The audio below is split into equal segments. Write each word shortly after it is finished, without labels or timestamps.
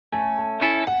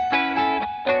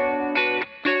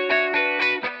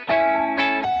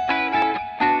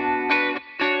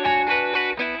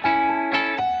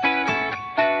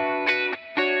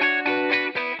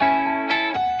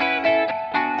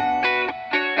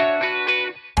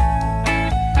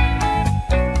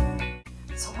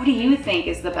think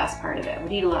is the best part of it? What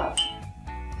do you love?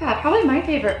 Yeah, probably my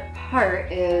favorite part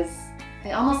is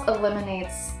it almost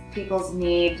eliminates people's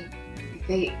need.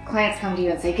 The clients come to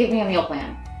you and say, give me a meal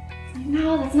plan. It's like,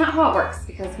 no, that's not how it works,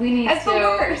 because we need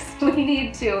we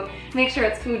need to make sure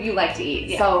it's food you like to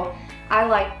eat. Yeah. So I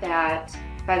like that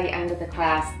by the end of the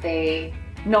class, they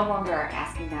no longer are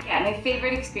asking that. Yeah, my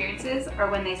favorite experiences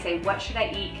are when they say, what should I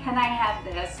eat? Can I have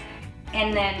this?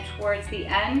 And then towards the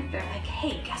end, they're like,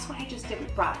 hey, guess what I just did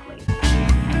with broccoli?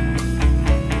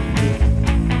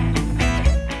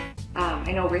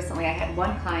 I know recently I had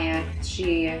one client,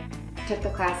 she took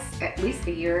the class at least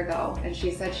a year ago, and she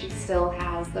said she still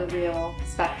has the real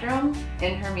spectrum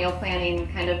in her meal planning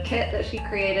kind of kit that she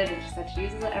created, and she said she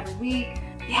uses it every week.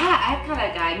 Yeah, I've got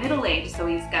a guy middle-aged, so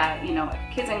he's got, you know,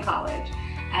 kids in college,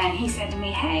 and he said to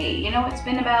me, hey, you know, it's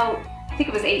been about, I think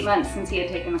it was 8 months since he had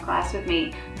taken the class with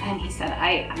me, and he said,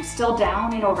 I'm still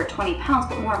down in over 20 pounds,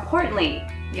 but more importantly,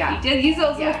 yeah, he did use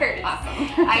those words.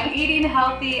 Awesome. I'm eating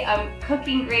healthy, I'm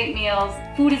cooking great meals,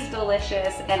 food is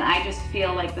delicious, and I just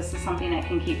feel like this is something I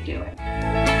can keep doing.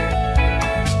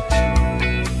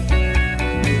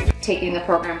 Taking the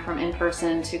program from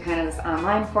in-person to kind of this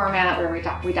online format where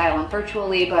we dial in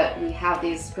virtually, but we have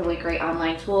these really great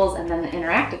online tools, and then the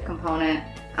interactive component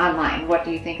online. What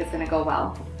do you think is going to go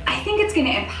well? I think it's going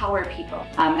to empower people,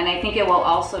 and I think it will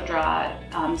also draw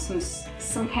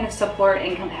some kind of support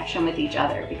and compassion with each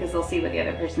other, because they'll see what the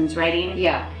other person's writing.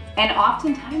 Yeah. And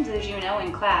oftentimes, as you know,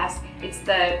 in class, it's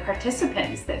the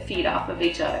participants that feed off of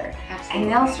each other.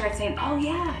 Absolutely. And they'll start saying, oh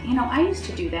yeah, you know, I used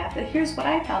to do that, but here's what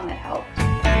I found that helped.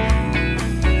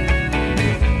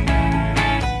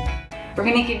 We're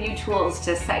going to give you tools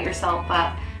to set yourself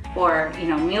up for, you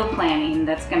know, meal planning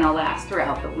that's going to last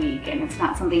throughout the week, and it's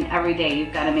not something every day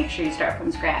you've got to make sure you start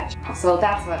from scratch. So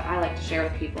that's what I like to share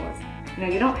with people is, you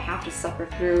know, you don't have to suffer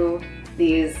through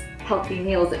these healthy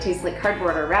meals that taste like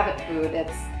cardboard or rabbit food.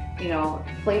 It's, you know,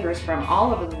 flavors from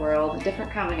all over the world,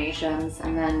 different combinations,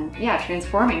 and then, yeah,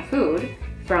 transforming food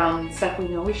from stuff we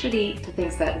know we should eat to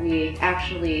things that we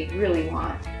actually really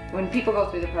want. When people go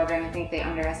through the program, I think they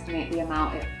underestimate the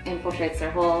amount it infiltrates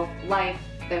their whole life,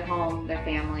 their home, their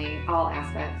family, all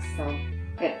aspects. So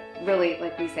it really,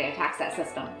 like we say, attacks that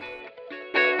system.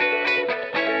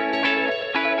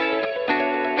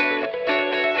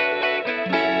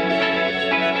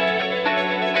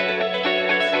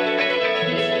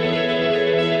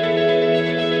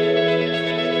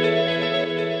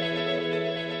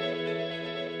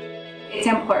 It's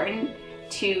important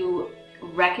to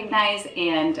recognize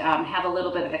and have a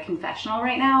little bit of a confessional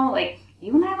right now. Like,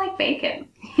 you and I like bacon.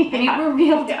 I mean, we're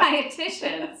real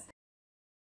dietitians.